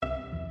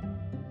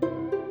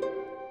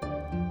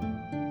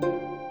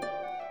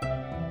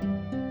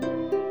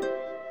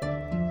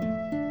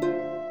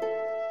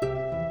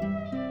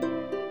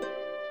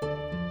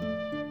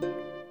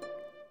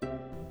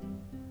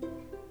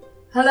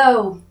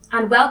Hello,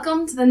 and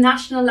welcome to the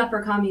National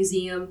Leprechaun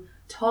Museum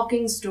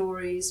Talking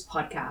Stories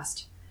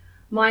podcast.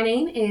 My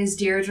name is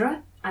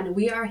Deirdre, and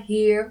we are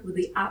here with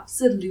the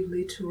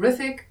absolutely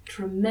terrific,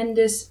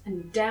 tremendous,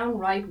 and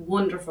downright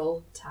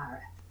wonderful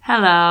Tara.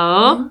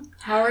 Hello.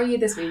 How are you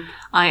this week?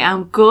 I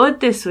am good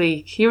this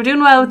week. You were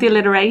doing well with the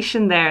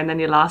alliteration there, and then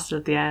you lost it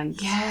at the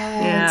end.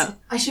 Yeah.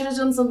 I should have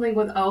done something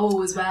with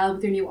O as well,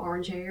 with your new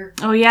orange hair.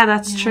 Oh yeah,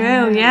 that's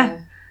true,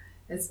 yeah.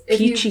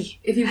 Peachy.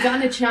 If you've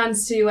gotten a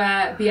chance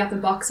to be at the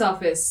box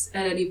office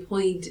at any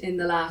point in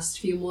the last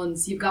few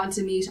months, you've gotten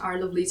to meet our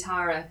lovely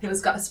Tara,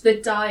 who's got a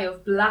split dye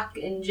of black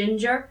and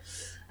ginger.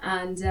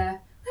 And I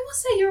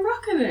must say, you're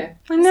rocking it.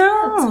 I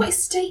know. It's quite a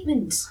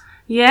statement.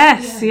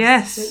 Yes.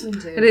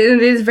 Statement It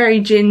is very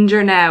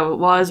ginger now. It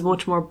was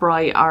much more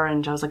bright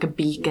orange. I was like a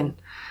beacon.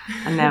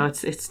 And now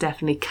it's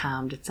definitely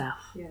calmed itself.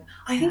 Yeah.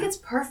 I think it's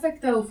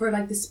perfect though for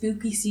like the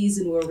spooky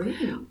season we're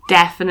in.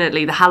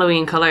 Definitely. The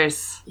Halloween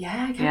colours.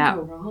 Yeah, I can't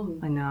go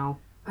wrong. I know.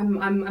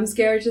 I'm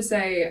scared to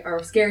say,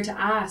 or scared to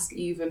ask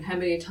even, how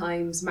many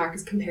times Mark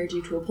has compared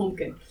you to a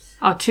pumpkin.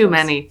 Oh, too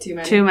many.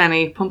 Too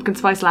many. Pumpkin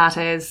spice lattes.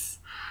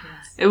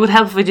 Yes. It would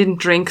help if I didn't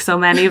drink so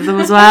many of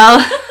them as well.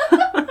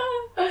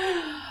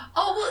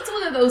 Oh, well, it's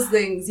one of those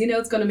things, you know,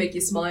 it's going to make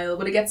you smile.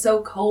 When it gets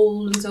so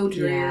cold and so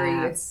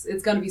dreary,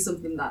 it's going to be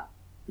something that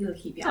will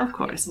keep you happy, of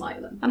course, and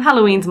smiling. And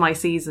Halloween's my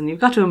season.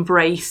 You've got to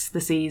embrace the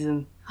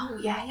season. Oh,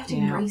 yeah, you have to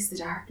embrace the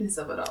darkness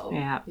of it all.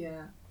 Yeah.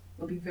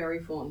 It'll be very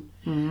fun.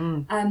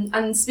 Mm.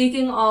 And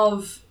speaking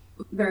of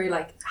very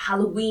like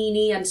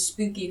Halloweeny and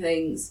spooky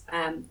things,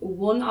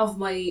 one of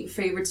my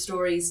favourite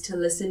stories to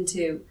listen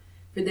to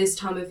for this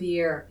time of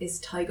year is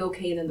Tig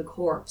O'Kane and the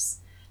Corpse.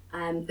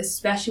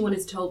 Especially when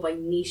it's told by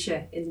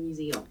Nisha in the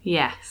museum.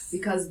 Yes.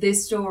 Because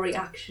this story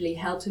actually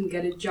helped him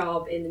get a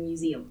job in the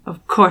museum.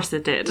 Of course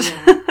it did.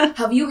 Yeah.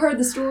 Have you heard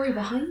the story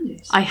behind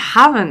it? I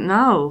haven't,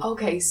 no.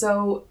 Okay,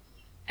 so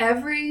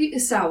every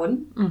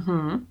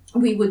Samhain,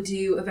 we would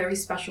do a very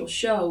special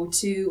show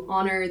to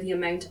honour the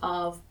amount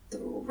of the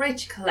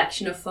rich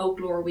collection of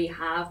folklore we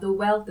have, the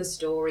wealth of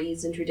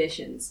stories and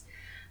traditions.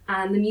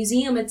 And the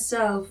museum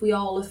itself, we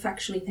all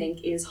affectionately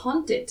think, is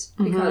haunted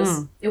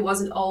because it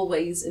wasn't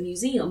always a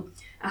museum.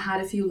 It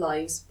had a few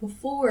lives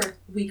before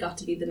we got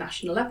to be the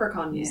National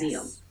Leprechaun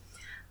Museum. Yes.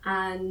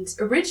 And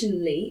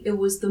originally, it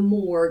was the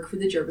morgue for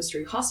the Jervis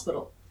Street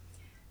Hospital.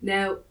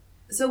 Now,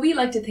 so we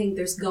like to think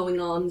there's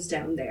going-ons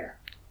down there.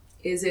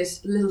 Is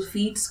it little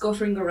feet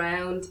scuttering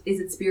around? Is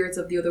it spirits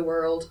of the other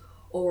world?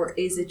 Or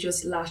is it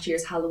just last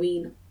year's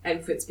Halloween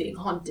outfits being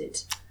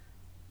haunted?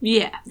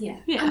 Yeah.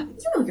 You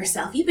know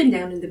yourself, you've been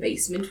down in the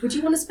basement. Would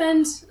you want to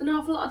spend an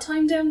awful lot of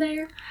time down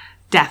there?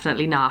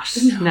 Definitely not.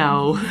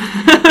 No.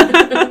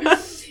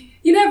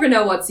 You never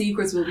know what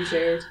secrets will be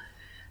shared.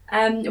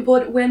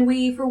 But when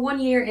we, for 1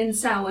 year in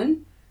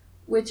Samhain,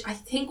 which I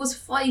think was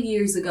 5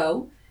 years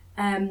ago,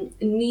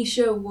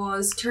 Nisha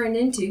was turned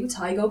into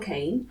Tig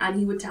O'Kane, and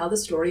he would tell the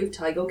story of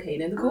Tig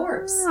O'Kane and the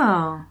Corpse.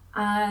 Oh.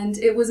 And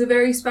it was a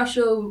very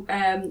special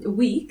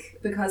week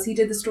because he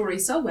did the story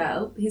so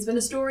well. He's been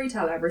a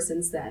storyteller ever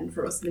since then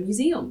for us in the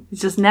museum.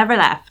 He's just never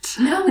left.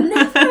 No,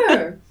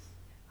 never.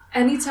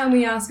 Anytime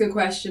we ask a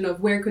question of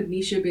where could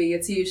Nisha be,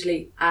 it's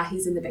usually,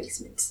 he's in the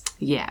basement.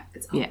 Yeah.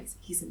 It's always,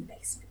 he's in the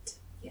basement.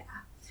 Yeah.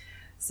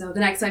 So the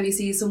next time you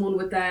see someone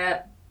with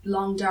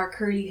long, dark,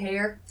 curly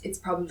hair, it's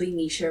probably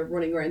Nisha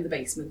running around the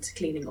basement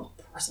cleaning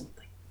up or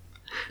something.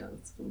 So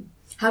it's fun.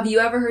 Have you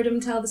ever heard him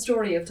tell the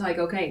story of Tig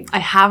O'Kane? I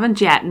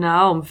haven't yet,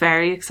 no. I'm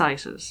very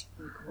excited.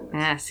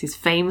 Yes, he's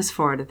famous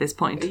for it at this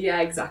point. Yeah,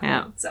 exactly.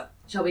 Yeah. So,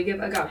 shall we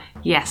give it a go?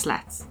 Yes,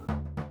 let's.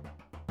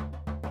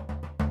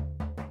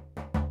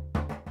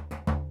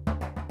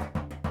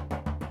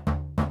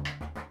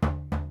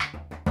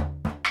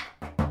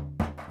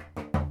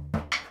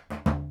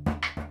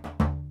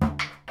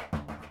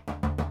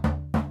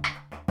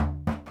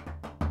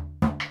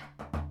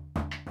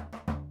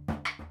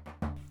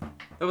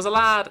 There was a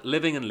lad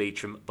living in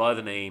Leitrim by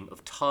the name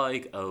of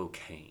Tig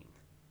O'Kane.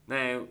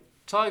 Now,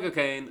 Tig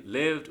O'Kane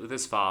lived with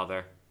his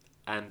father,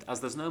 and as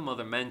there's no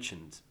mother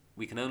mentioned,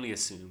 we can only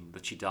assume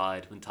that she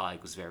died when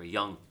Tig was very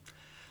young,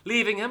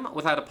 leaving him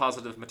without a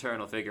positive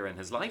maternal figure in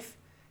his life,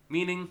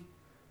 meaning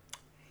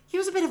he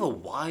was a bit of a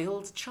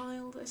wild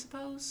child, I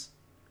suppose.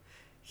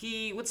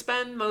 He would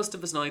spend most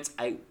of his nights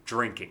out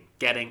drinking,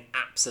 getting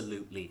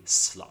absolutely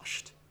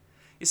sloshed.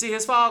 You see,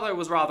 his father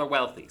was rather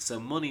wealthy, so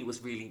money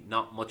was really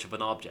not much of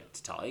an object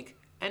to Tig,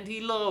 and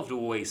he loved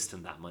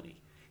wasting that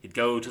money. He'd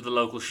go to the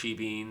local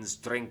shebeens,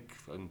 drink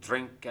and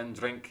drink and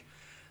drink,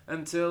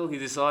 until he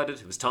decided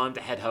it was time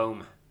to head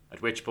home,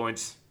 at which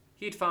point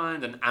he'd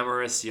find an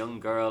amorous young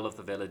girl of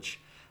the village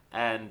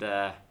and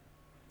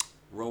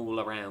roll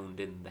around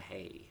in the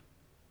hay.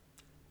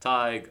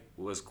 Tig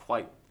was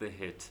quite the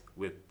hit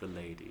with the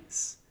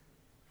ladies.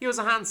 He was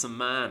a handsome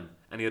man,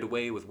 and he had a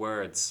way with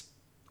words,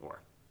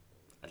 or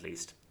at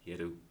least he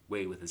had a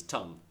way with his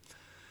tongue.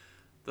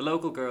 The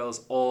local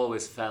girls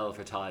always fell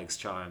for Tig's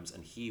charms,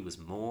 and he was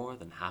more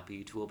than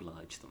happy to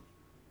oblige them.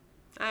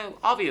 Now,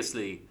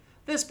 obviously,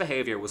 This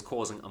behaviour was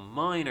causing a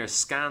minor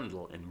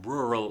scandal in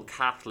rural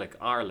Catholic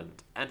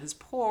Ireland, and his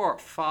poor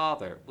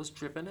father was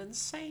driven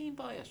insane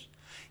by it.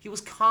 He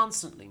was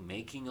constantly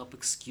making up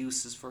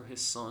excuses for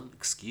his son,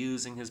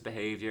 excusing his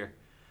behaviour.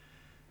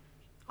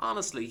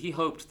 Honestly, he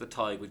hoped that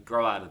Tig would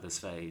grow out of this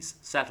phase,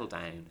 settle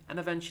down, and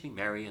eventually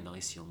marry a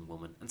nice young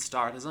woman and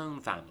start his own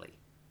family.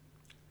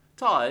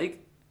 Tig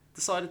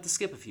decided to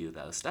skip a few of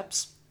those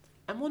steps,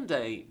 and one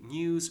day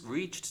news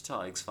reached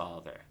Tig's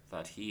father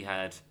that he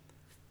had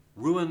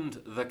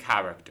ruined the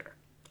character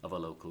of a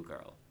local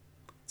girl.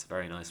 It's a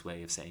very nice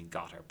way of saying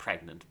got her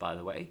pregnant, by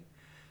the way.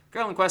 The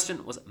girl in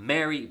question was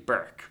Mary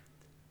Burke,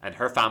 and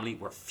her family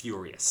were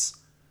furious.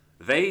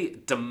 They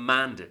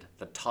demanded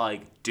that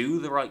Tig do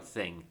the right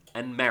thing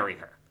and marry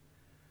her.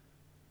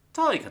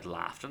 Tig had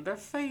laughed in their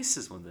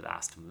faces when they'd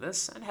asked him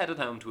this and headed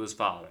home to his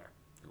father,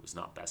 who was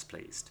not best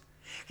pleased.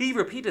 He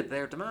repeated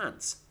their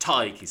demands.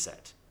 Tig, he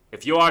said,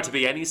 if you are to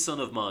be any son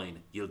of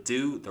mine, you'll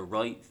do the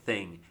right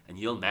thing and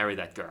you'll marry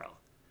that girl.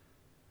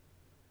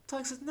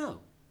 Tig said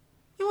no.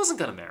 He wasn't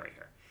going to marry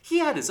her. He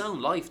had his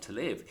own life to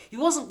live. He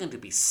wasn't going to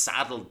be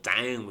saddled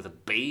down with a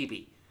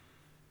baby.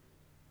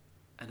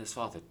 And his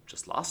father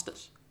just lost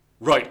it.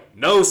 Right,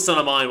 no son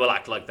of mine will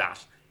act like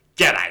that.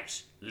 Get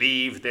out.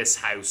 Leave this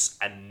house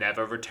and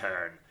never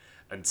return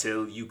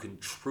until you can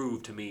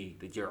prove to me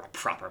that you're a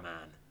proper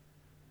man.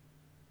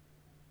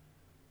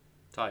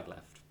 Tig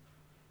left.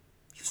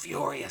 He was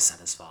furious at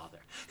his father.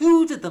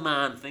 Who did the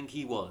man think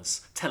he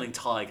was, telling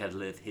Tig how to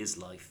live his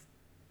life?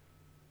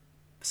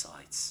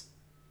 Besides,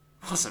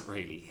 it wasn't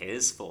really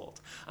his fault.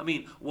 I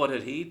mean, what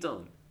had he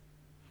done?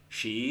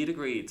 She'd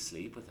agreed to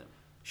sleep with him.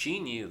 She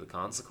knew the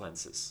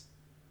consequences.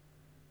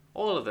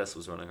 All of this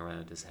was running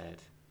around his head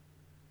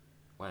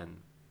when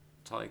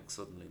Tig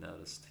suddenly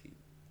noticed he'd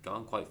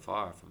gone quite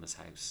far from his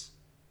house.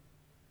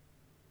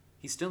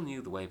 He still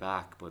knew the way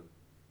back, but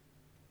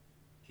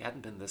he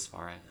hadn't been this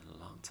far out in a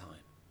long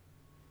time.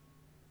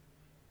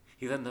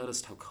 He then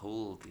noticed how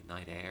cold the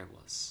night air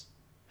was.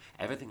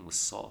 Everything was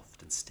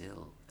soft and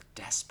still and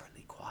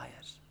desperately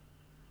quiet.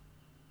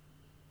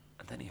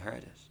 And then he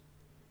heard it.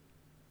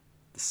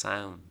 The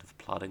sound of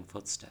plodding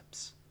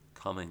footsteps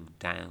coming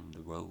down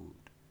the road,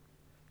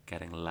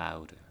 getting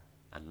louder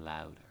and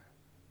louder.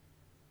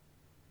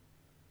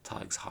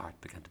 Tig's heart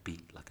began to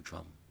beat like a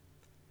drum.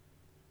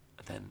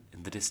 And then,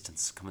 in the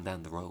distance, coming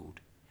down the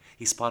road,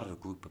 he spotted a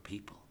group of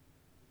people.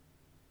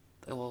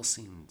 They all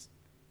seemed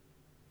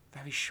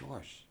very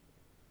short.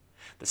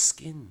 The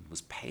skin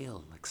was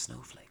pale like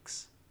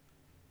snowflakes.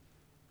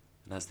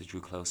 And as they drew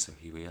closer,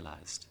 he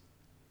realized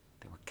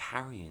they were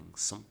carrying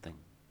something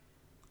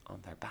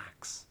on their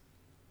backs.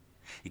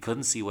 He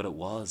couldn't see what it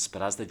was,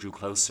 but as they drew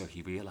closer,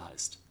 he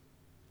realized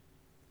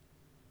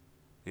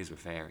these were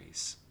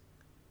fairies.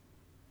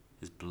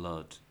 His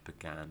blood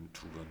began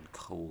to run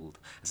cold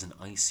as an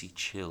icy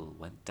chill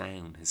went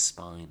down his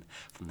spine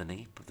from the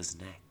nape of his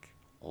neck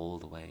all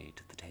the way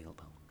to the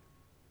tailbone.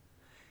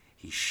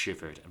 He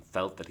shivered and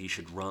felt that he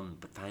should run,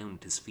 but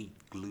found his feet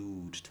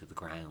glued to the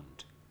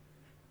ground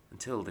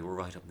until they were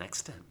right up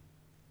next to him.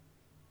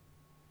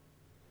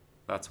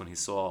 That's when he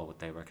saw what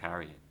they were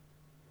carrying.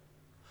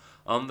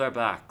 On their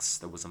backs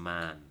there was a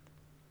man,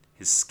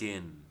 his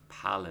skin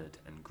pallid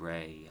and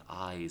grey,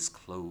 eyes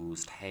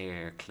closed,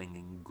 hair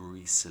clinging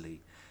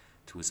greasily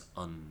to his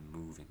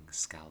unmoving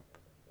scalp.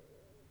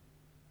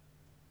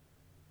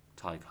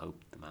 Tig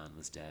hoped the man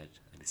was dead,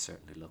 and he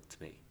certainly looked to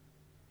be.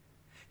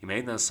 He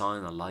made no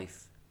sign of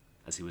life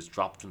as he was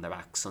dropped from their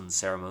backs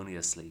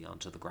unceremoniously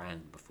onto the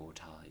ground before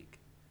Tig,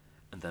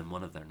 and then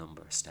one of their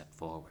number stepped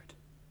forward.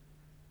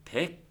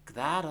 "Pick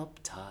that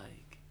up,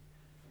 Tig,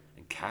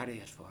 and carry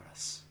it for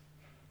us.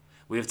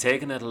 We have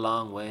taken it a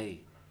long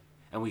way,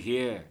 and we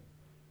hear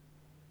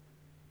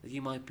that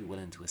you might be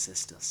willing to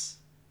assist us.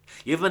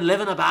 You've been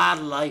living a bad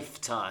life,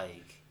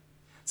 Tig.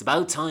 It's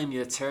about time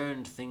you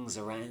turned things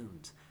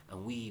around,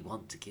 and we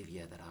want to give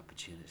you that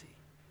opportunity."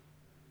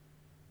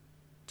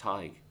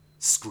 Tig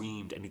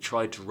screamed and he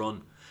tried to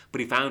run,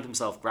 but he found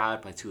himself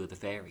grabbed by two of the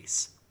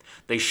fairies.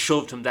 They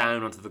shoved him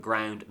down onto the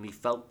ground, and he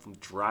felt them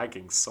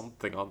dragging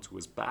something onto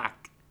his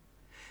back.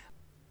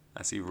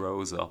 As he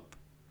rose up,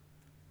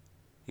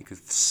 he could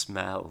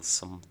smell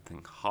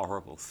something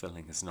horrible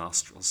filling his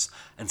nostrils,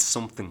 and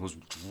something was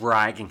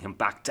dragging him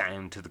back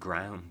down to the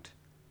ground.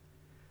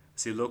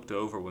 As he looked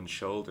over one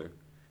shoulder,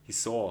 he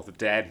saw the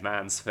dead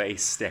man's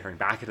face staring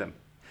back at him.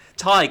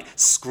 Tig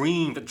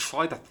screamed and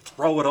tried to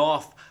throw it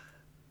off,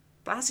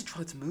 but as he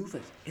tried to move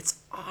it,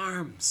 its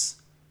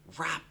arms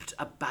wrapped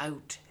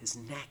about his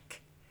neck,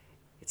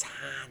 its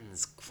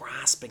hands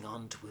grasping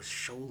onto his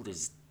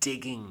shoulders,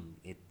 digging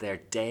their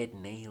dead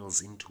nails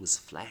into his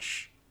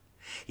flesh.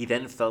 He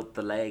then felt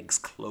the legs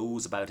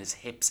close about his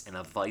hips in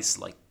a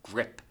vice-like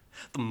grip.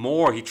 The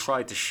more he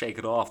tried to shake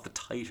it off, the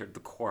tighter the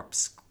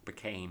corpse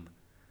became.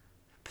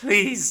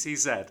 "Please," he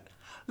said,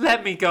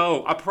 "let me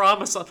go. I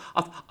promise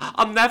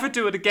I'll never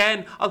do it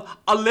again.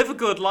 I'll live a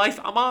good life.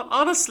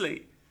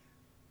 Honestly."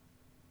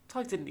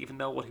 Tig didn't even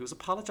know what he was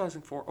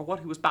apologising for or what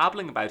he was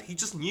babbling about. He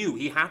just knew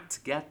he had to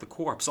get the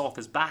corpse off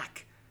his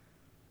back.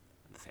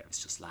 And the Ferris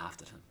just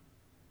laughed at him.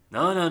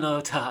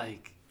 No,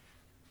 Tig.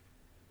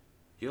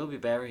 You'll be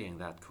burying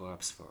that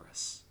corpse for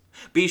us.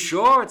 Be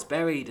sure it's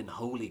buried in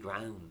holy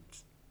ground.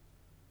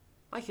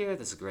 I hear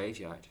there's a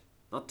graveyard,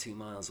 not 2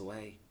 miles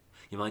away.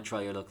 You might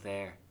try your luck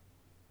there.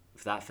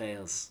 If that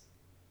fails,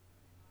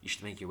 you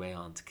should make your way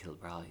on to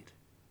Kilbride.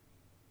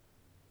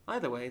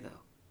 Either way,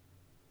 though,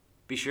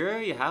 be sure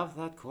you have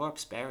that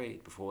corpse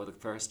buried before the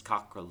first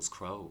cockerels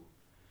crow.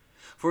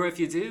 For if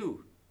you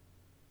do,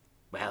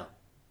 well,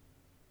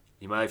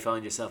 you might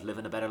find yourself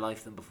living a better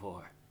life than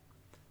before.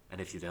 And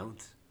if you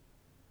don't,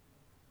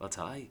 well,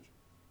 Tig,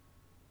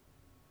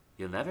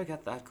 you'll never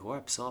get that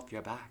corpse off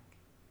your back.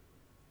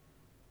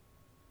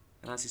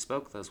 And as he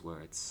spoke those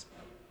words,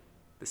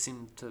 they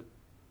seemed to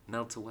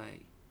melt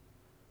away,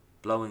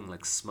 blowing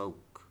like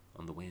smoke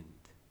on the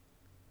wind.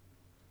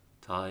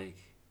 Tig,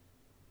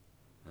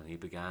 and he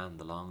began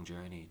the long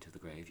journey to the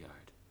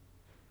graveyard.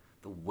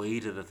 The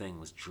weight of the thing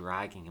was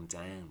dragging him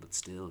down, but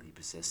still he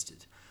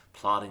persisted,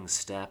 plodding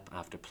step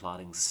after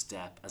plodding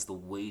step as the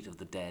weight of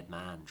the dead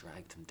man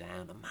dragged him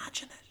down.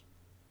 Imagine it.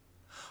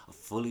 A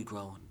fully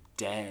grown,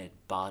 dead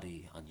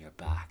body on your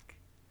back.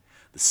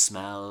 The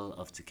smell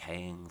of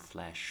decaying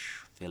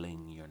flesh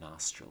filling your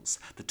nostrils.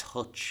 The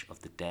touch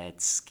of the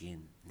dead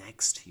skin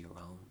next to your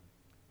own.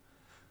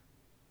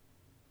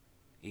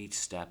 Each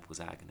step was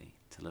agony,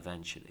 till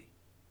eventually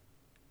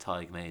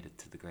Tig made it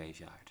to the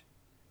graveyard.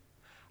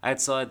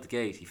 Outside the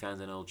gate he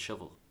found an old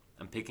shovel,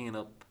 and picking it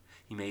up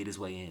he made his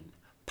way in,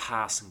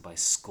 passing by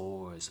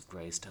scores of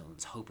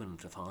gravestones, hoping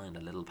to find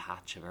a little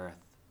patch of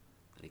earth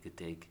that he could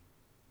dig.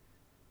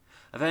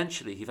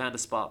 Eventually he found a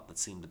spot that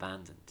seemed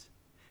abandoned.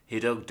 He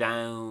dug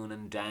down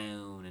and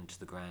down into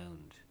the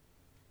ground,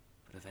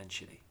 but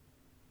eventually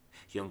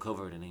he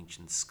uncovered an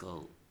ancient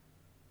skull.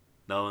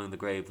 Knowing the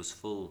grave was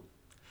full,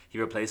 he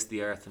replaced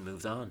the earth and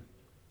moved on.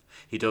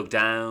 He dug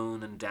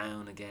down and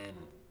down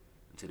again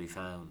until he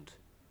found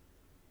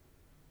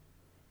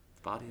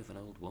the body of an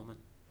old woman.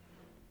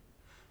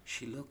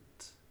 She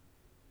looked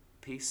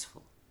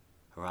peaceful,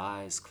 her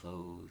eyes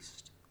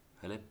closed,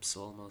 her lips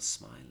almost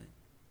smiling.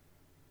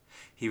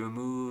 He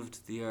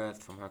removed the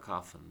earth from her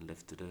coffin,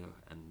 lifted her,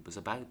 and was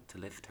about to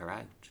lift her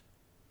out,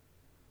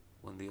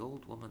 when the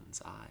old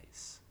woman's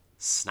eyes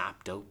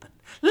snapped open.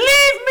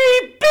 "Leave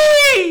me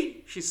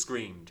be!" she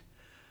screamed.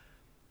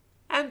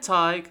 And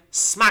Tig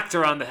smacked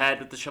her on the head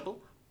with the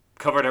shovel,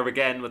 covered her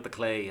again with the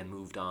clay, and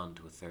moved on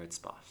to a third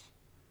spot.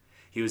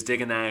 He was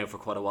digging now for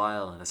quite a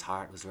while, and his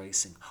heart was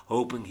racing,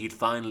 hoping he'd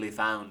finally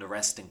found a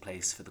resting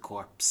place for the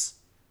corpse.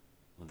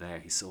 When there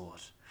he saw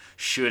it,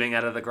 shooting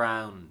out of the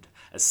ground,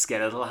 a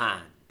skeletal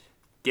hand,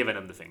 giving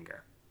him the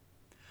finger.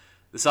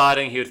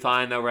 Deciding he would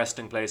find no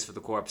resting place for the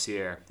corpse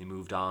here, he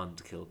moved on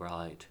to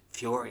Kilbride,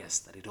 furious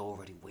that he'd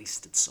already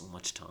wasted so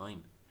much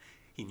time.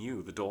 He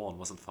knew the dawn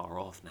wasn't far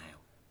off now.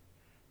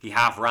 He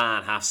half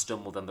ran, half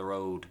stumbled on the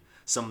road,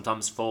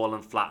 sometimes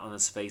falling flat on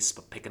his face,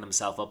 but picking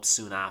himself up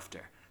soon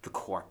after, the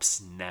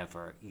corpse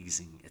never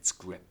easing its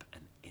grip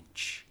an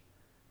inch.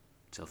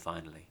 Till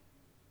finally,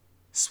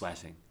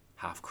 sweating,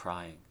 half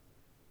crying,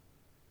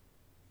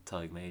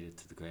 Tig made it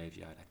to the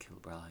graveyard at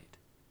Kilbride.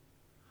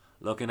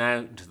 Looking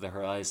out into the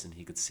horizon,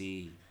 he could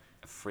see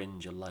a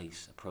fringe of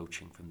light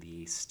approaching from the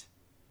east.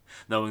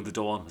 Knowing the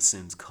dawn was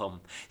soon to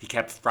come, he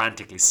kept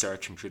frantically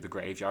searching through the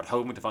graveyard,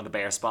 hoping to find a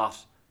bare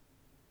spot.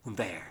 And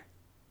there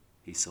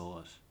he saw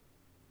it.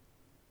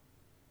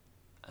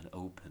 An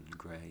open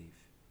grave.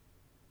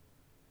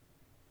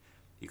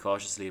 He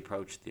cautiously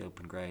approached the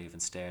open grave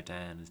and stared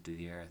down into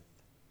the earth.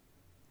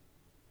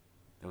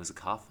 There was a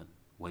coffin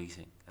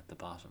waiting at the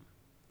bottom.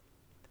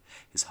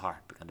 His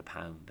heart began to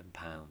pound and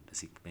pound as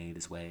he made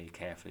his way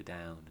carefully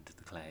down into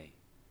the clay.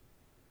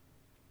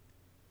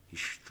 He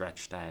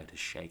stretched out his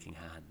shaking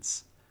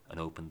hands and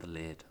opened the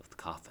lid of the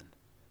coffin.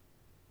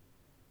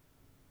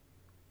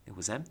 It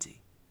was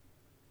empty.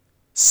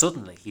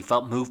 Suddenly he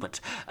felt movement.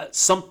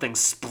 Something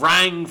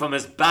sprang from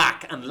his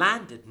back and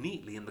landed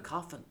neatly in the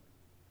coffin.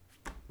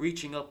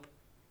 Reaching up,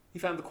 he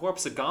found the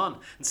corpse had gone,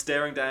 and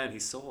staring down he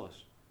saw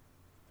it,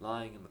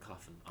 lying in the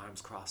coffin,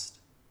 arms crossed.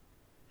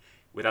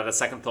 Without a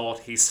second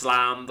thought, he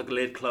slammed the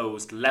lid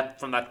closed, leapt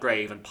from that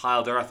grave, and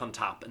piled earth on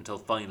top until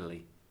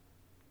finally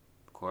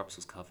the corpse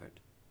was covered.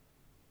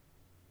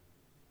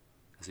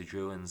 As he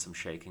drew in some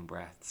shaking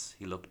breaths,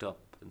 he looked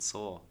up and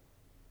saw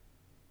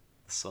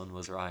the sun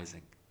was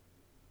rising.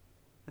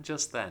 And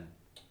just then,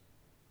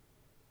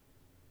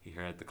 he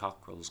heard the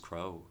cockerels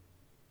crow.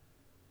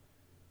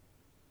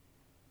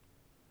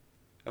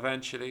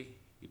 Eventually,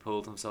 he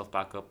pulled himself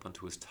back up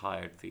onto his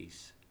tired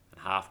feet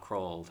and half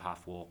crawled,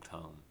 half walked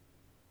home.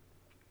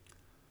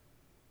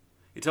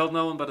 He told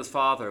no one but his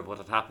father of what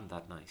had happened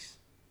that night,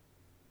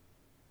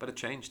 but it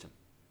changed him.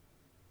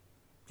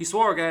 He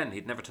swore again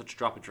he'd never touch a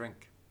drop of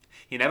drink.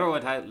 He never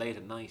went out late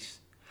at night,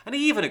 and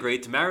he even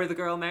agreed to marry the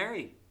girl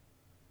Mary.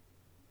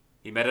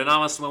 He made an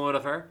honest woman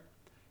of her,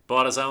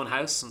 bought his own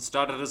house and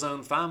started his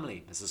own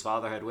family as his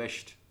father had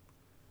wished.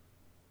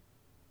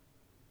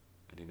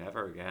 And he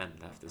never again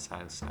left his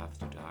house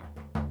after dark.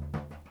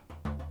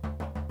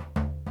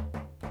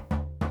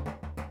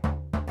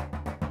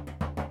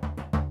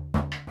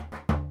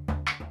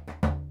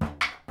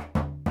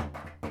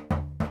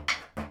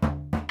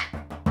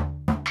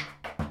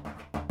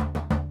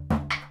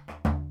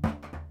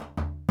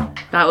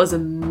 That was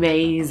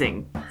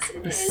amazing.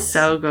 It It's is.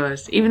 so good.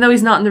 Even though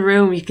he's not in the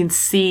room, you can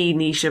see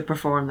Nisha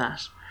perform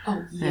that.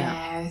 Oh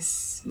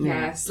yes,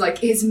 Yeah. yes. Like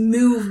his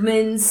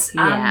movements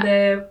Yeah.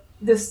 and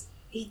this.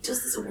 He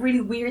does this really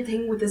weird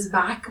thing with his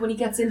back when he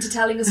gets into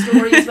telling a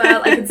story as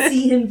well. I could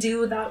see him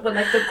do that with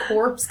like the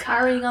corpse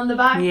carrying on the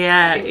back.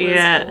 Yeah, It was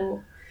yeah.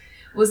 cool.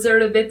 Was there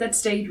a bit that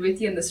stayed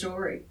with you in the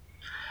story?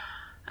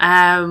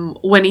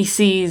 When he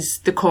sees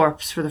the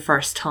corpse for the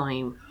first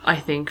time, I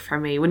think for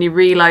me, when he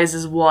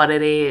realizes what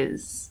it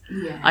is,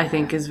 Yeah. I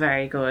think is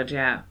very good.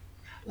 Yeah,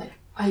 Like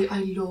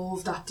I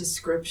love that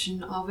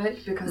description of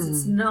it because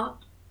it's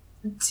not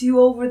too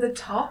over the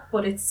top,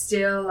 but it's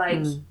still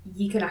like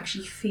you can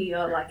actually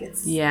feel like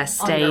it's Yeah, on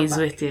stays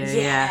their back. with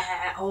you,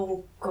 yeah.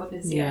 Oh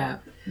goodness, Yeah.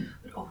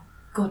 But, oh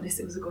goodness,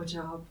 it was a good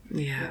job.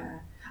 yeah, Yeah.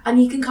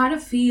 And you can kind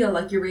of feel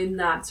like you're in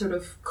that sort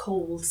of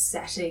cold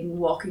setting,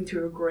 walking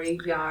through a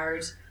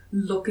graveyard,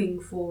 looking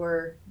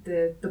for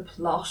the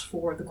plot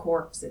for the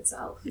corpse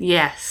itself.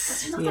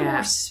 yes, There's nothing more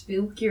yeah,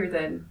 spookier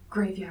than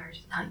graveyard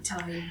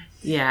nighttime.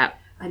 yeah,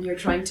 And you're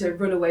trying to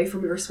run away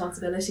from your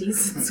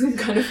responsibilities in some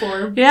kind of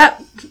form. yeah.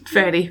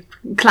 Fairly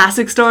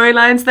classic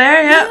storylines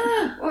there. Yeah,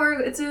 Yeah, or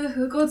it's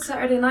a good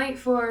Saturday night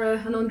for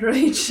an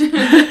underage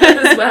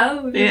as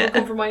well. People Yeah.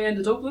 come from my end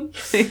of Dublin.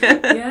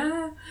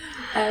 Yeah.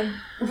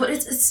 But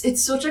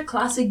it's such a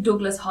classic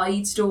Douglas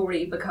Hyde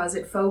story because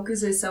it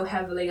focuses so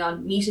heavily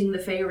on meeting the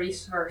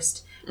fairies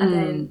first and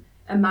then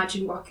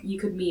imagine what you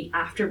could meet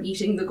after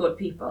meeting the good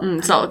people.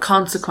 It's all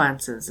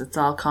consequences. It's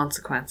all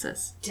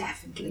consequences.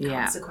 Definitely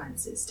Yeah.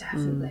 consequences,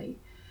 definitely.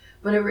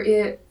 But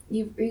it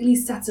really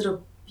sets it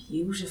up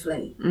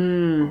beautifully.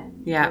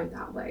 Yeah. In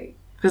that way.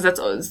 Because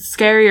that's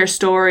scarier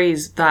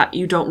stories that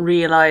you don't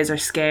realise are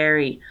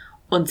scary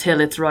until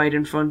it's right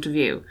in front of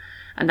you.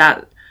 And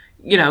that,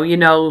 you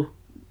know,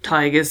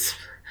 Tig is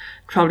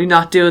probably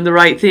not doing the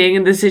right thing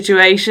in the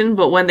situation,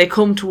 but when they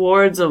come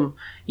towards him,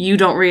 you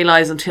don't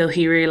realise until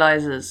he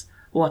realises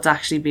what's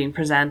actually being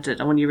presented.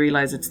 And when you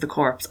realise it's the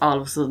corpse, all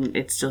of a sudden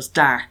it's just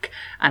dark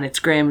and it's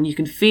grim and you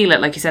can feel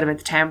it, like you said about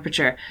the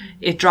temperature.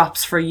 It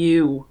drops for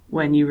you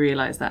when you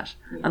realise that.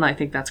 And I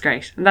think that's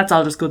great. And that's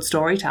all just good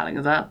storytelling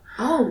as well.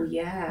 Oh,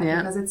 yeah. Yeah.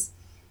 Because it's...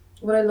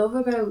 What I love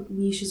about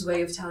Nisha's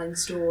way of telling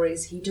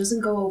stories, he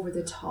doesn't go over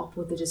the top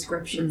with the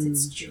descriptions.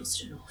 It's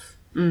just enough.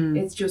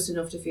 It's just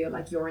enough to feel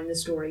like you're in the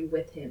story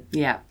with him.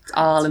 Yeah, it's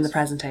all in the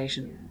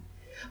presentation.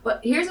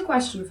 But here's a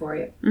question for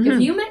you. If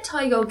you met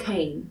Tig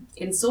O'Kane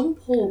in some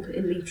pub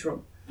in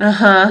Leitrim,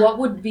 what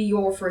would be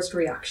your first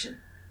reaction?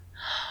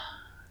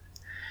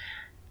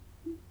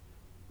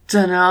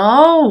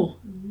 Dunno.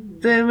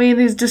 I mean,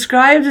 he's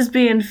described as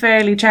being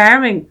fairly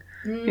charming,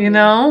 you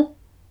know?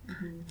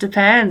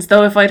 Depends.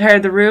 Though if I'd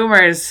heard the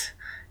rumours,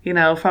 you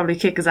know, probably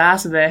kick his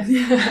ass a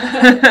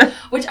bit.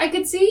 Which I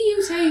could see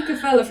you take a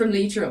fella from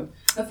Leitrim.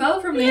 A fella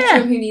from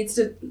Leitrim who needs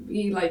to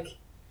be like...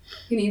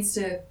 Who needs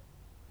to...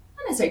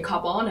 I don't say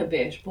cop on a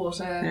bit, but...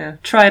 Yeah,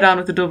 try it on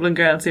with the Dublin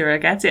girl and see where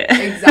it gets you.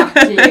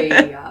 Exactly,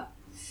 yeah.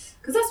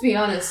 Because let's be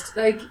honest,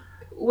 like,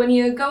 when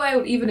you go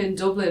out, even in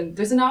Dublin,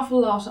 there's an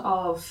awful lot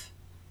of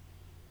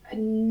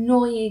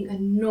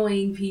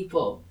annoying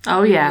people.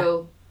 Oh, yeah. Who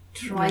will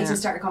try to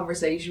start a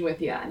conversation with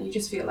you, and you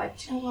just feel like,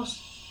 do you know what?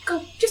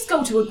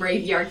 Go to a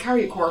graveyard,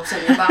 carry a corpse on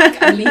your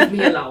back, and leave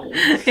me alone.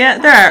 Yeah,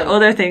 there are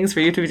other things for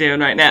you to be doing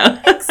right now.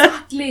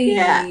 Exactly.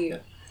 Yeah. Are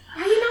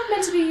you not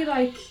meant to be,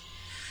 like,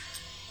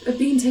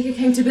 take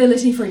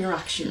accountability for your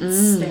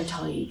actions, there,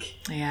 Tig?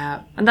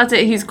 Yeah, and that's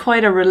it. He's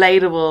quite a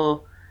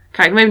relatable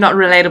character. Maybe not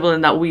relatable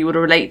in that we would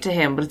relate to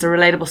him, but it's a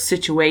relatable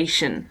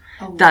situation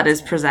that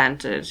is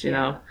presented, you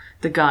know.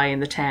 The guy in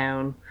the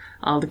town,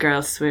 all the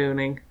girls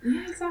swooning.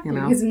 Yeah, exactly. You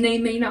know. His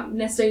name may not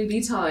necessarily be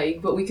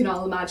Tig, but we can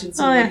all imagine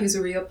someone who's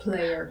a real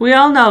player. We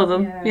all know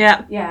them.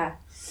 Yeah. Yeah.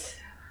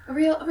 A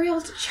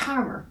real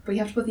charmer, but you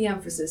have to put the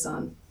emphasis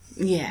on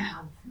it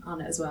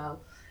as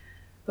well.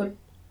 But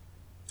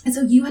and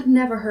so you had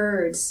never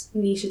heard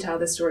Nisha tell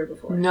this story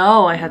before?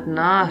 No, I had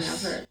not.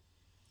 Never.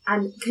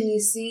 And can you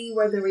see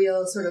where the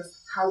real sort of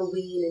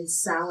Halloween and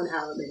Samhain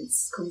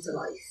elements come to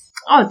life?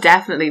 Oh,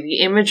 definitely. The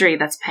imagery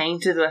that's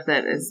painted with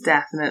it is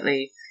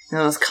definitely, you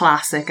know, those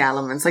classic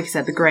elements. Like you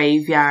said, the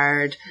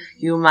graveyard,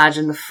 you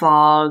imagine the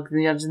fog,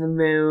 you imagine the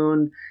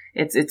moon.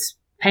 It's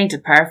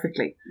painted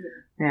perfectly.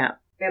 Yeah.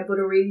 Yeah, but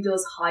it really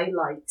does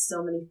highlight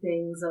so many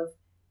things of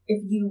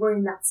if you were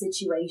in that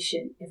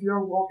situation, if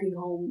you're walking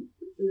home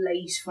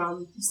late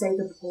from, say,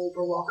 the pub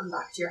or walking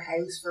back to your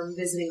house from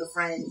visiting a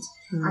friend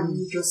and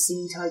you just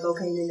see Tig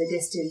O'Kane in the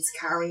distance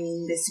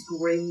carrying this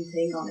grim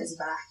thing on his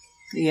back.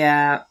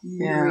 Yeah.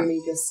 You Yeah.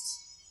 really just...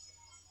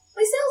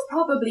 Myself,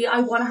 probably, I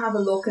want to have a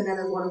look and then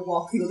I want to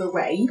walk the other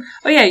way.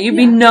 Oh yeah, you'd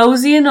be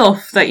nosy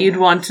enough that you'd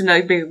want to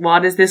know,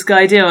 what is this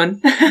guy doing?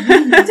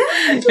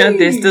 Definitely.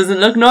 This doesn't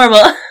look normal.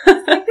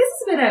 Like, this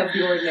is a bit out of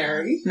the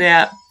ordinary.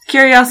 Yeah.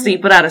 Curiosity,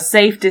 but at a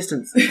safe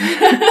distance.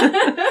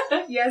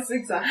 Yes,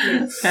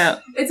 exactly. Yeah.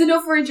 It's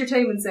enough for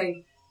entertainment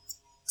saying,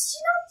 you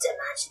not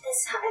imagine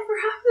this ever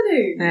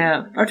happening?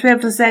 Yeah. Or to be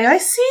able to say, I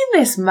seen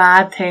this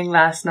mad thing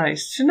last night.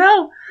 You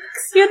know,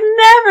 you'd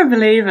never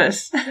believe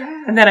it.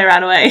 Yeah. And then I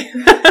ran away.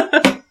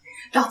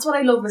 That's what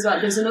I love as well.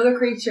 There's another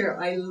creature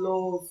I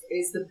love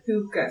is the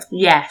puka.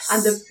 Yes.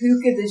 And the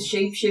puka, this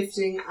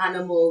shape-shifting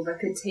animal that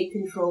could take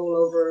control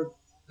over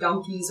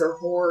donkeys or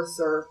horse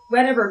or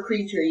whatever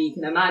creature you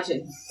can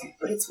imagine.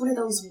 But it's one of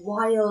those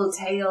wild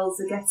tales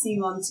that gets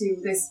you onto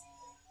this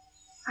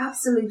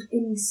absolute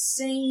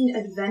insane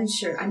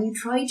adventure, and you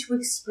try to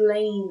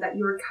explain that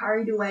you were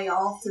carried away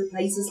off to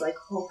places like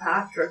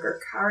Kilpatrick or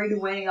carried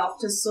away off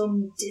to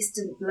some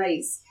distant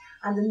place,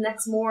 and the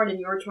next morning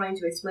you're trying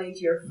to explain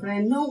to your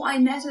friend, no, I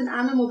met an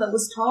animal that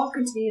was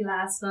talking to me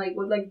last night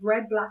with like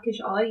red blackish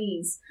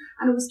eyes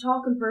and it was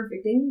talking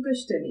perfect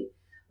English to me.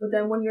 But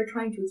then when you're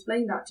trying to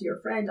explain that to your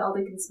friend, all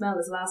they can smell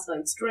is last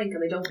night's drink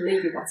and they don't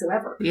believe you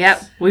whatsoever.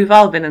 Yep, we've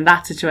all been in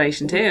that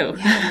situation too.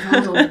 Yeah,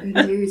 we've all done it,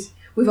 indeed.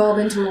 We've all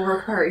been to a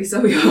work party,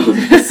 so we all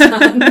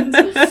understand.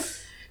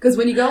 Because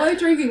when you go out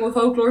drinking with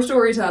folklore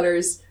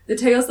storytellers, the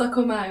tales that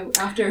come out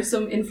after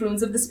some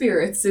influence of the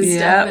spirits is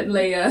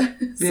definitely a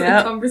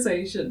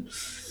conversation.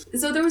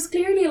 So there was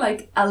clearly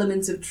like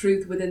elements of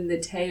truth within the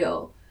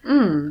tale.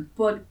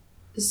 But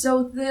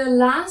so the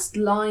last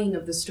line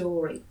of the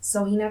story,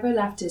 so he never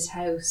left his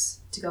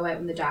house to go out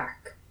in the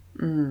dark.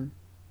 Do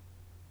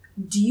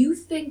you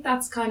think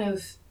that's kind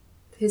of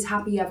his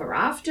happy ever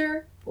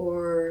after,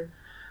 or...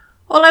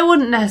 Well, I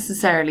wouldn't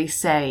necessarily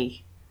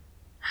say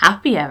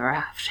happy ever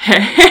after.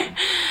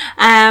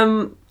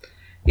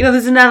 You know,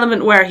 there's an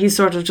element where he's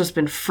sort of just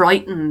been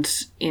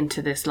frightened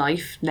into this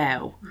life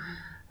now.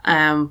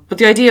 But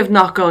the idea of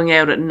not going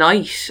out at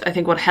night, I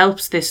think what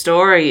helps this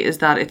story is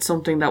that it's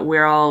something that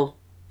we're all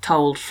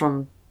told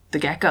from the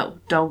get-go.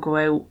 Don't go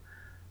out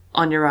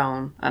on your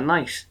own at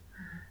night.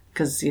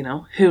 Because, you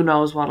know, who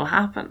knows what'll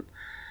happen.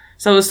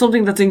 So it's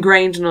something that's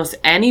ingrained in us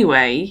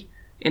anyway,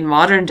 in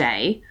modern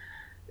day.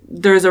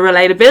 There's a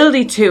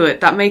relatability to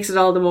it that makes it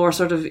all the more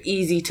sort of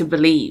easy to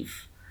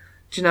believe.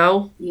 Do you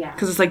know? Yeah.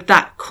 Because it's like,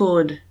 that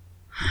could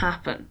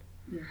happen.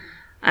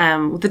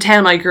 With the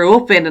town I grew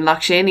up in Lough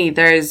Shinny,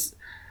 there's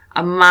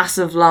a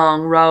massive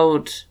long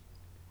road,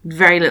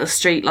 very little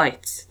street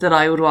lights, that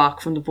I would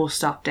walk from the bus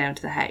stop down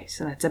to the house,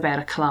 and it's about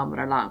 1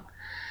 kilometre long.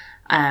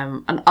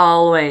 And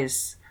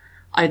always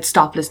I'd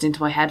stop listening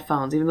to my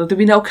headphones, even though there'd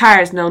be no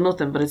cars, no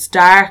nothing, but it's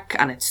dark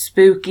and it's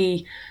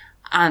spooky,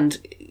 and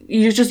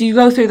you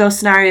go through those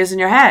scenarios in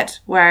your head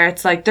where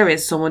it's like, there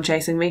is someone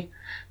chasing me.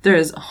 There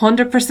is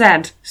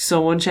 100%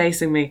 someone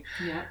chasing me.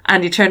 Yeah.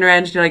 And you turn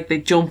around and you're like, they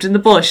jumped in the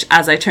bush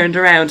as I turned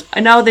around. I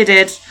know they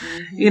did.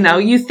 You know,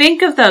 you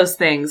think of those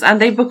things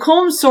and they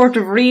become sort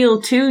of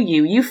real to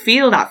you. You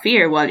feel that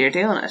fear while you're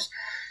doing it.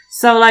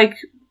 So like,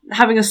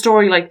 having a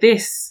story like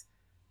this,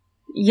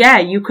 yeah,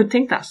 you could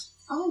think that.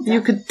 Oh,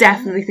 you could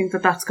definitely think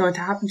that that's going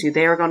to happen to you.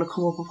 They are going to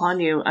come up upon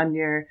you and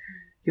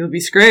you'll be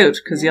screwed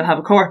because you'll have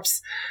a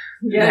corpse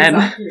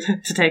exactly.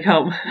 to take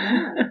home.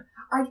 Yeah.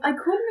 I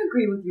couldn't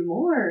agree with you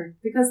more,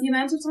 because the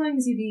amount of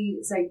times you'd be,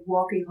 say,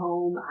 walking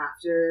home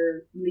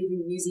after leaving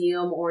the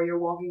museum, or you're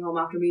walking home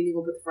after meeting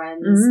up with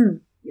friends,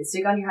 you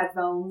stick on your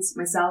headphones.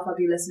 Myself, I'd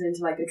be listening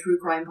to like a true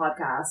crime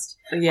podcast.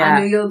 Yeah.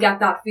 And you'll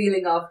get that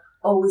feeling of,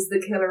 oh, is the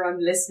killer I'm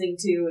listening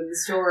to in the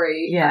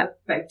story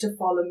about to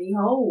follow me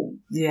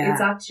home? Yeah. It's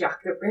that Jack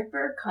the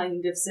Ripper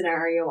kind of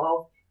scenario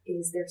of,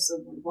 is there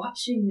someone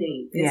watching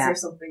me? Is there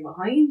something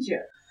behind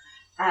you?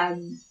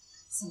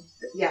 So,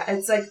 yeah,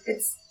 it's like,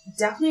 it's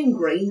definitely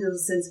ingrained in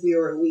us since we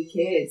were wee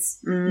kids.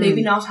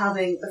 Maybe not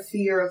having a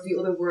fear of the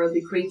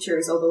otherworldly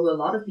creatures, although a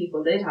lot of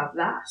people did have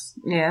that.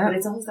 Yeah. But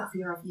it's always that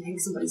fear of, you think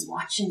somebody's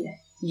watching you.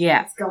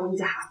 Yeah. It's going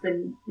to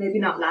happen, maybe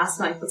not last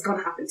night, but it's going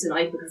to happen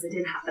tonight because it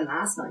didn't happen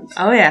last night.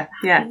 Oh, yeah.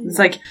 Yeah. It's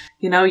like,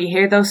 you know, you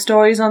hear those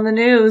stories on the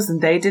news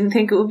and they didn't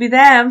think it would be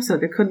them, so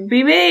it couldn't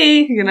be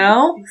me, you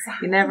know?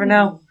 Exactly. You never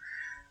know.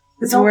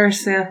 It's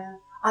worse, yeah.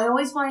 I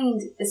always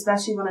find,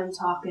 especially when I'm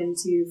talking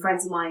to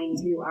friends of mine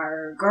who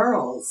are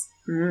girls,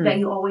 that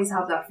you always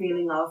have that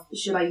feeling of,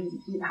 should I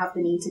have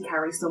the need to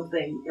carry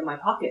something in my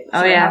pocket? Should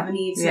I have the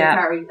need to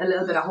carry a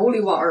little bit of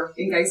holy water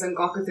in case I'm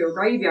walking through a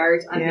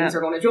graveyard and things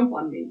are going to jump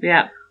on me?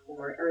 Yeah.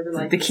 Or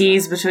the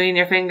keys between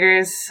your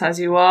fingers as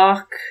you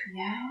walk.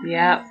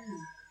 Yeah.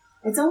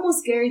 It's almost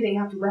scary that you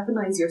have to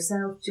weaponize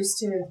yourself just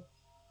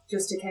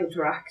to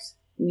counteract.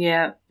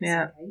 Yeah.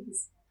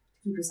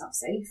 Keep yourself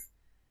safe.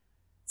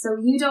 So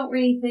you don't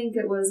really think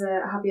it was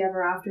a happy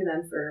ever after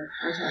then for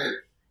Artaud?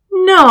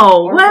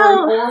 No,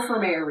 or for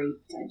Mary,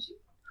 potentially.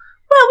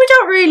 Well, we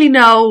don't really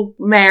know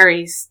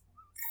Mary's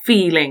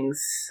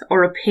feelings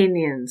or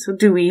opinions. Or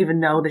do we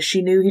even know that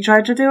she knew he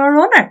tried to do a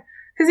runner?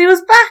 Because he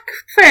was back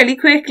fairly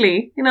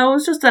quickly. You know, it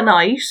was just a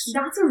night.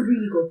 That's a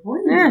really good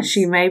point. Yeah,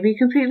 she may be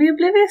completely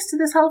oblivious to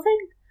this whole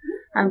thing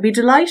and be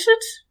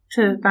delighted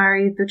to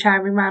marry the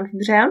charming man from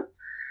the town.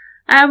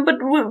 But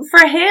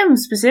for him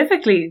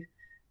specifically,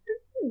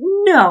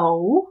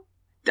 no.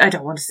 I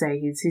don't want to say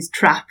he's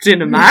trapped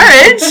in a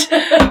marriage,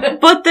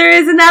 but there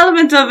is an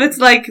element of it's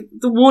like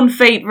the one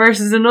fate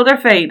versus another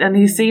fate, and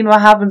he's seen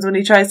what happens when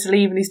he tries to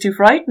leave and he's too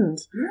frightened.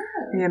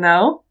 Yeah. You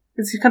know?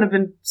 Because he's kind of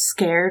been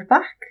scared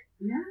back.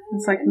 Yeah.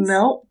 It's like,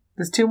 no,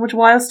 there's too much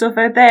wild stuff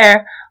out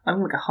there. I'm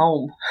going to go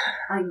home.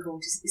 I'm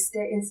going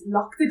to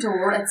lock the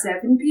door at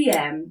 7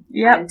 p.m.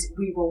 Yep. And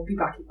we won't be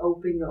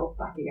opening it up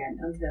back again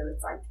until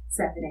it's like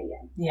 7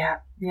 a.m. Yeah,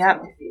 yeah.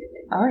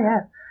 Feeling. Oh,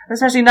 yeah.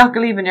 Especially not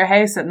leaving your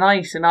house at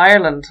night in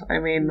Ireland. I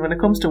mean, when it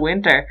comes to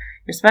winter,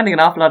 you're spending an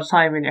awful lot of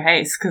time in your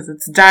house because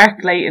it's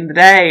dark late in the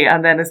day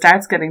and then it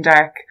starts getting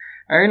dark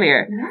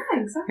earlier.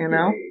 Yeah, exactly. You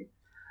know?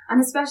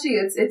 And especially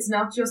it's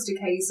not just a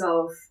case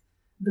of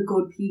the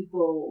good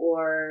people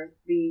or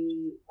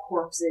the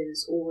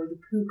corpses or the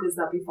pukas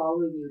that be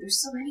following you.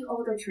 There's so many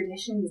other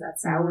traditions at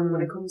Samhain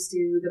when it comes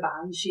to the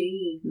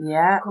banshee.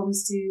 Yeah. It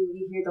comes to,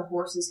 you hear the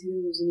horse's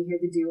hooves and you hear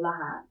the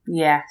Doulahan.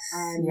 Yes.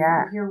 And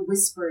yeah. you hear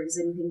whispers,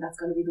 and you think that's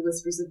going to be the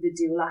whispers of the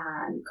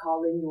Doulahan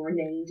calling your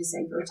name to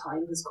say your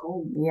time has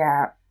come.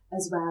 Yeah.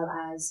 As well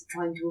as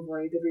trying to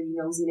avoid the really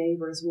nosy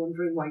neighbours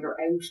wondering why you're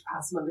out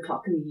past 9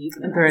 o'clock in the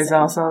evening. There is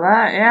also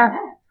that, yeah.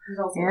 There's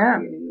also yeah.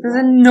 that feeling as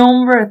There's well. a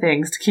number of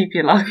things to keep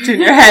you locked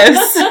in your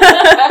house.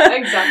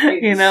 Exactly.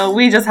 You know,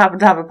 we just happen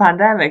to have a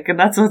pandemic and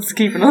that's what's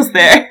keeping us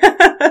there.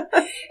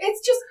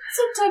 It's just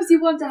sometimes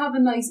you want to have a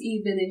nice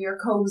evening in your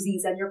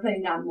cozies and you're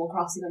playing Animal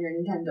Crossing on your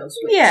Nintendo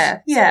Switch. Yeah,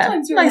 yeah.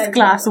 Sometimes you're Nice allowed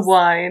glass to of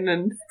wine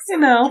and, you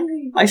know,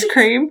 Exactly. ice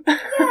cream.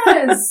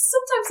 Yes,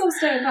 sometimes those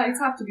day nights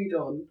have to be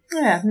done.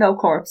 Yeah, no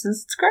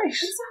corpses. It's great.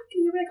 Exactly.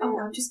 You're like, oh,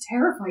 I'm just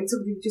terrified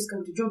somebody's just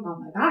going to jump on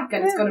my back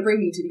and it's going to bring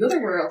me to the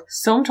other world.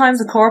 Sometimes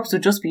a corpse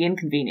would just be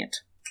inconvenient.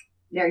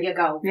 There you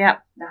go. Yeah.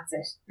 That's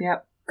it.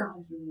 Yep. Got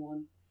it in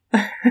one.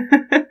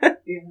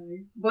 Yeah.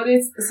 But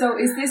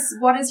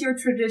what is your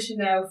tradition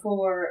now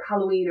for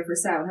Halloween or for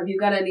Samhain? Have you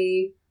got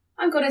any,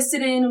 I'm going to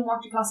sit in and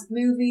watch a classic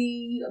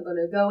movie, I'm going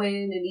to go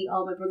in and eat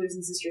all my brothers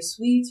and sisters'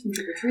 sweets from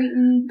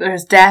trick-or-treating?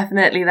 There's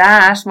definitely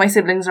that. My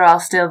siblings are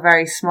all still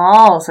very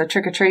small, so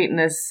trick-or-treating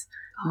is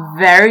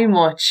very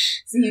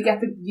much... So you get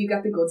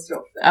the good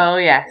stuff then. Oh,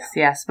 yes,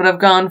 yes. But I've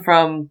gone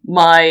from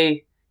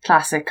my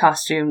classic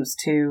costumes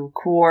to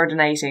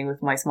coordinating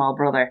with my small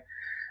brother.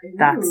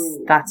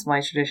 Ooh. That's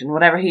my tradition.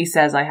 Whatever he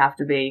says I have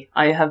to be.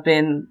 I have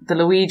been the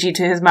Luigi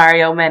to his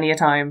Mario many a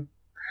time.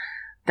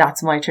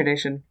 That's my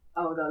tradition.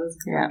 Oh, that is a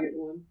pretty good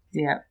one.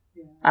 Yeah.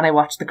 Yeah. And I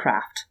watch The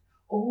Craft.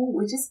 Oh,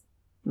 which is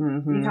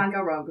Mm-hmm. you can't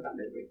go wrong with that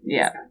movie. You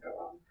Yeah. just can't go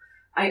wrong.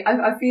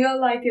 I feel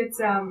like it's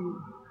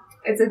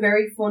a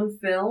very fun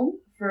film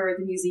for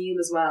the museum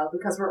as well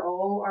because we're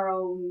all our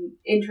own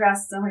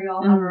interests and we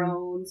all have our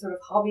own sort of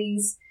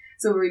hobbies.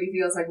 So it really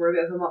feels like we're a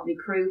bit of a motley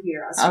crew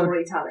here as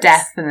storytellers.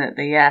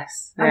 Definitely,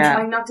 yes. I'm Yeah.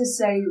 trying not to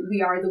say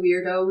we are the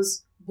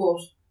weirdos,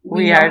 but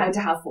we We know are- how to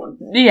have fun.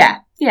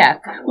 Yeah, yeah.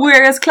 Kind of way.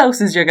 We're as close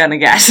as you're gonna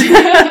get.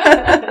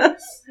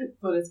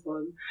 But it's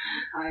fun.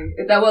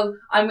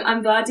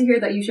 I'm glad to hear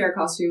that you share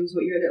costumes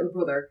with your little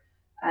brother.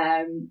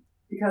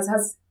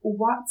 Because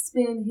what's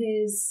been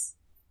his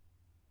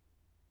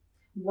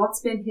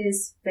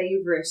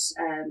favourite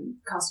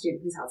costume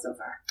he's had so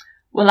far?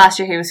 Well, last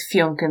year he was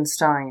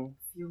Fjunkenstein.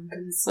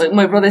 Well,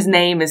 my brother's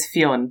name is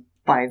Fionn,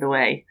 by the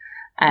way.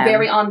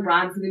 Very on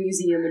brand for the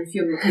museum and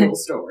Fionn McCool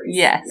stories.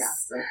 Yes. Yeah,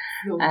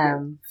 so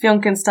Fionn.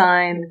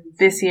 Fjunkenstein.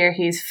 This year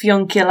he's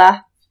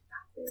Fionkula.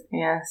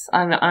 Yes,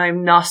 I'm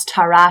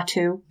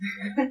Nostaratu.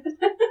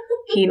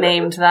 He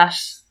named that.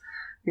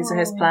 These are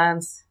his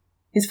plans.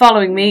 He's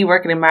following me,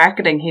 working in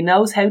marketing. He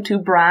knows how to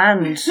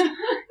brand.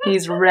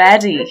 He's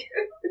ready.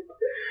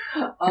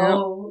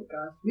 Oh,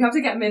 God. We have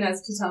to get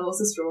Minez to tell us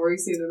a story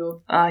soon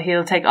enough.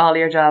 He'll take all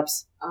your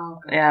jobs. Oh,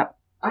 God. Yeah.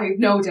 I have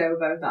no doubt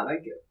about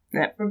that.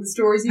 Yeah. From the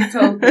stories you've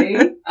told me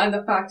and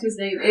the fact his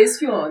name is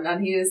Fionn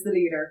and he is the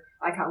leader,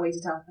 I can't wait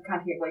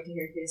to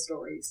hear his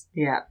stories.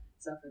 Yeah.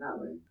 So for that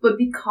one. But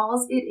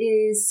because it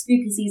is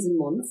spooky season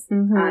month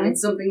and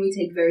it's something we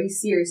take very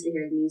seriously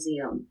here in the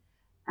museum,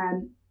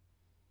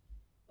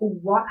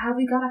 what have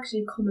we got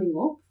actually coming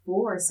up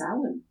for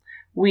Samhain?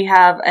 We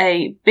have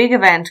a big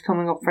event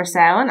coming up for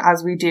Samhain,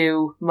 as we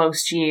do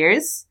most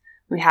years.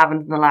 We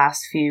haven't in the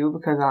last few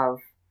because of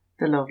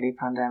the lovely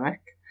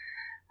pandemic.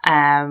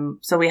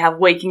 So we have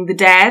Waking the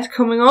Dead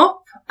coming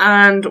up,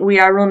 and we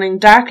are running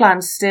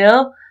Darklands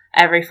still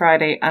every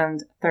Friday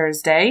and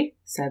Thursday.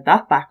 Said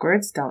that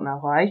backwards, don't know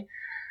why.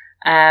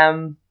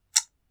 7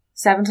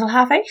 till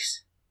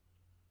 8:30.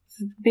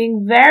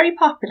 Being very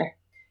popular.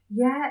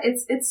 Yeah,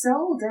 it's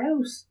sold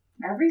out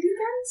every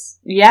weekend.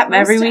 Yep, Most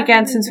every every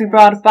weekend since we weekend.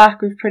 brought it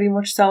back, we've pretty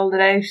much sold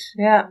it out.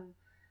 Yeah.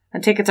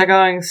 And tickets are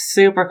going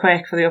super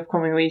quick for the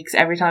upcoming weeks.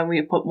 Every time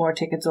we put more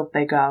tickets up,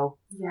 they go.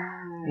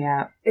 Yeah.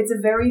 Yeah. It's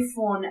a very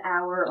fun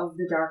hour of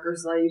the darker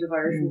side of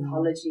Irish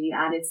mythology,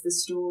 and it's the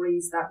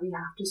stories that we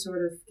have to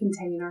sort of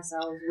contain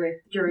ourselves with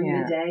during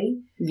Yeah. the day.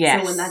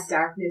 Yes. So when that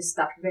darkness,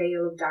 that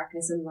veil of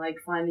darkness and light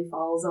finally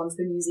falls onto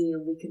the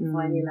museum, we can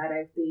finally let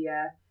out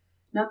the,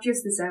 not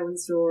just the Samhain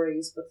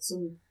stories, but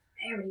some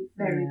very,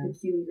 very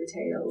peculiar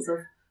tales of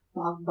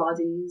bog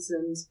bodies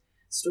and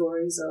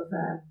stories of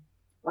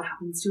what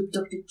happens to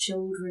abducted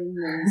children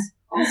and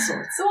all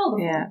sorts. So all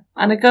the fun.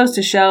 And it goes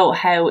to show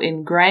how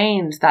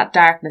ingrained that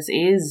darkness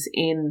is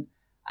in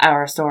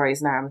our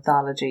stories and our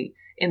mythology,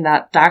 in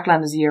that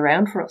Darkland is year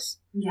round for us.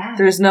 Yeah.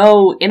 There's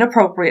no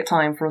inappropriate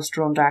time for us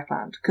to run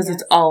Darkland because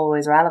it's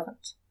always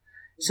relevant.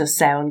 It's just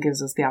Samhain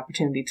gives us the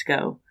opportunity to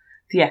go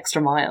the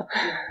extra mile.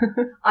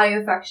 I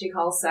have actually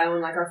called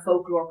Samhain like our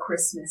folklore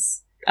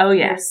Christmas. Oh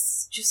yeah.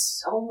 There's just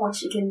so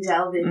much you can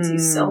delve into,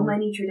 so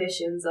many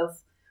traditions. Of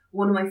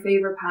one of my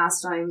favourite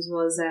pastimes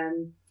was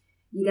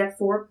you get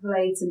 4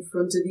 plates in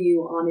front of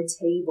you on a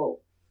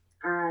table,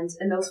 and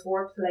in those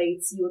 4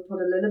 plates you would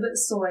put a little bit of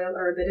soil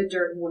or a bit of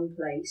dirt in one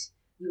plate.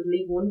 You would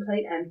leave one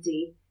plate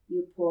empty.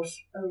 You would put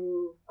a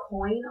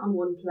coin on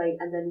one plate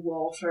and then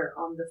water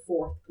on the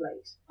 4th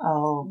plate.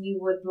 Oh. You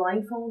would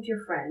blindfold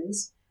your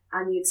friends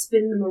and you'd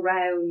spin them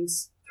around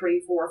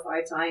 3, 4,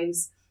 5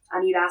 times,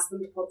 and you'd ask them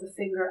to put the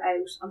finger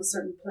out on a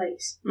certain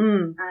plate.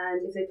 And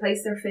if they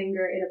place their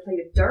finger in a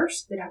plate of dirt,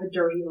 they'd have a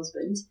dirty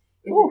husband.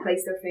 If they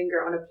place their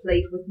finger on a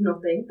plate with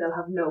nothing, they'll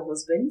have no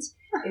husband.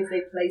 If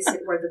they place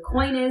it where the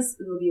coin is,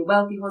 it'll be a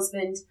wealthy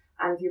husband.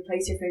 And if you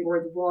place your finger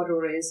where the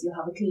water is, you'll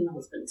have a clean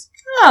husband.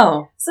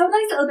 Oh. So a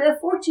nice little bit of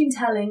fortune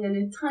telling and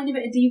a tiny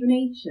bit of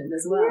divination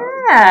as well.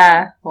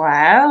 Yeah.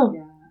 Wow.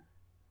 Yeah.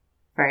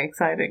 Very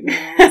exciting.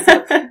 Yeah,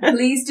 so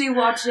please do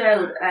watch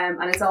out. And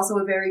it's also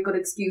a very good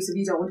excuse if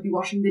you don't want to be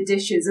washing the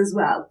dishes as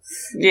well.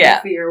 Yeah.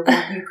 You fear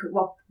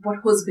what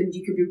husband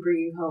you could be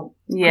bringing home.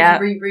 Yeah.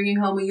 Could you be bringing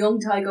home a young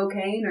Tyg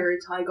O'Kane or a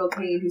Tyg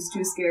O'Kane who's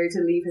too scared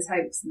to leave his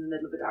house in the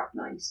middle of a dark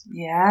night.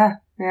 Yeah.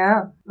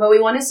 Yeah. But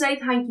we want to say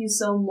thank you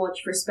so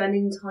much for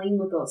spending time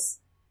with us.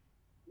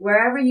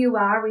 Wherever you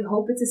are, we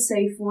hope it's a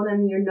safe one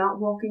and you're not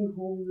walking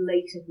home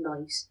late at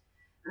night.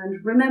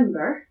 And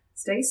remember,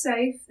 stay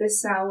safe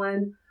this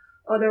Samhain.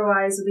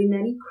 Otherwise, there'll be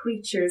many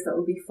creatures that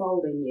will be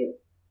following you.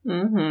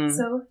 Mm-hmm.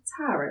 So,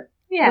 Tara,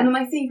 Yeah. one of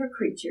my favourite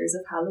creatures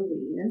of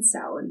Halloween and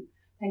Samhain.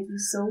 Thank you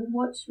so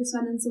much for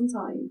spending some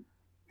time.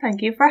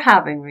 Thank you for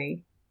having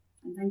me.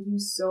 And thank you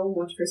so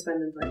much for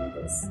spending time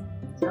with us.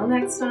 Till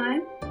next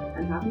time,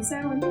 and happy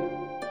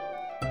Samhain.